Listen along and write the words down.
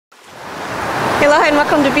Aloha and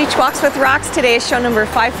welcome to Beach Walks with Rocks. Today is show number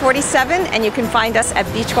 547 and you can find us at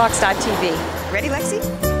beachwalks.tv. Ready, Lexi?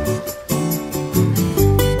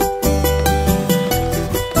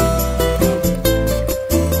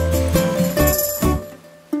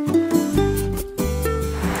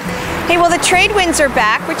 Hey, well, the trade winds are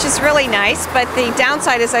back, which is really nice, but the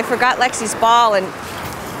downside is I forgot Lexi's ball, and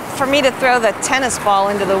for me to throw the tennis ball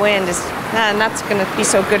into the wind is not going to be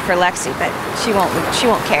so good for Lexi, but she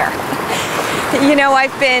won't care. You know,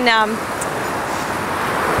 I've been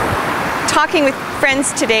talking with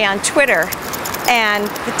friends today on Twitter, and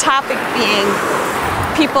the topic being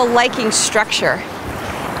people liking structure.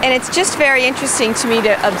 And it's just very interesting to me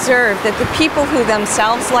to observe that the people who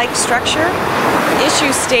themselves like structure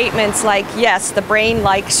issue statements like, yes, the brain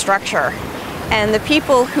likes structure. And the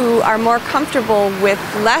people who are more comfortable with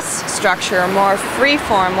less structure, more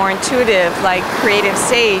free-form, more intuitive, like Creative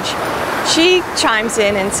Sage, she chimes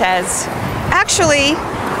in and says, actually,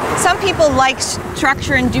 some people like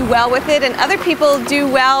structure and do well with it, and other people do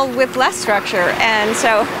well with less structure. And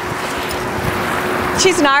so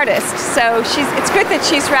she's an artist, so it's good that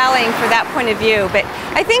she's rallying for that point of view. But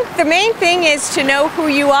I think the main thing is to know who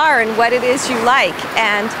you are and what it is you like.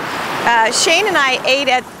 And Shane and I ate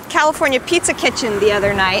at California Pizza Kitchen the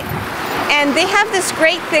other night, and they have this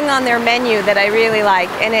great thing on their menu that I really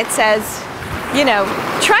like, and it says, you know,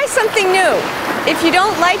 try something new. If you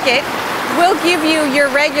don't like it, we'll give you your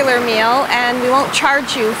regular meal and we won't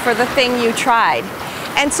charge you for the thing you tried.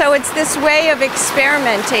 And so it's this way of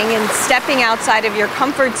experimenting and stepping outside of your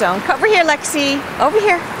comfort zone. Over here, Lexi. Over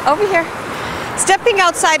here. Over here. Stepping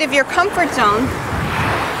outside of your comfort zone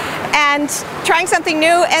and trying something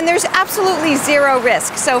new, and there's absolutely zero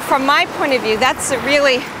risk. So from my point of view, that's a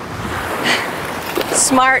really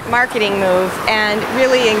smart marketing move and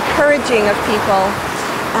really encouraging of people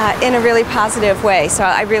in a really positive way. So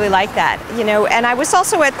I really like that, you know. And I was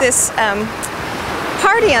also at this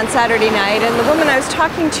party on Saturday night, and the woman I was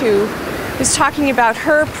talking to was talking about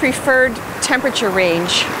her preferred temperature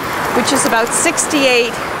range, which is about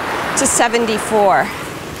 68 to 74.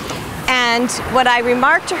 And what I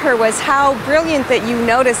remarked to her was how brilliant that you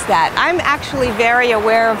noticed that. I'm actually very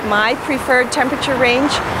aware of my preferred temperature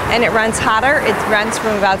range, and it runs hotter. It runs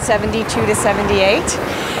from about 72 to 78.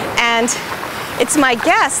 And it's my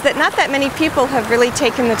guess that not that many people have really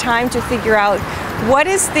taken the time to figure out what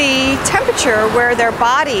is the temperature where their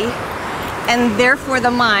body, and therefore the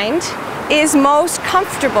mind, is most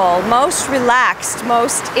comfortable, most relaxed,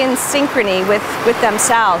 most in synchrony with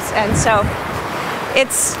themselves. And so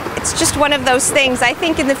it's just one of those things. I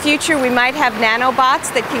think in the future we might have nanobots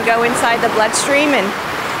that can go inside the bloodstream and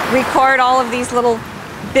record all of these little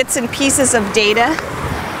bits and pieces of data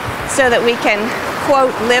so that we can,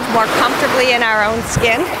 quote, live more comfortably in our own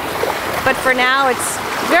skin. But for now, it's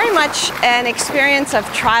very much an experience of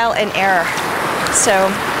trial and error. So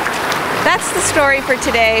that's the story for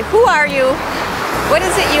today. Who are you? What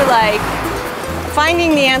is it you like?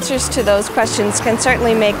 Finding the answers to those questions can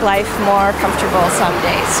certainly make life more comfortable some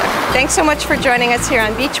days. So thanks so much for joining us here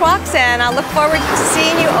on Beach Walks, and I'll look forward to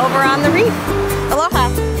seeing you over on the reef. Aloha.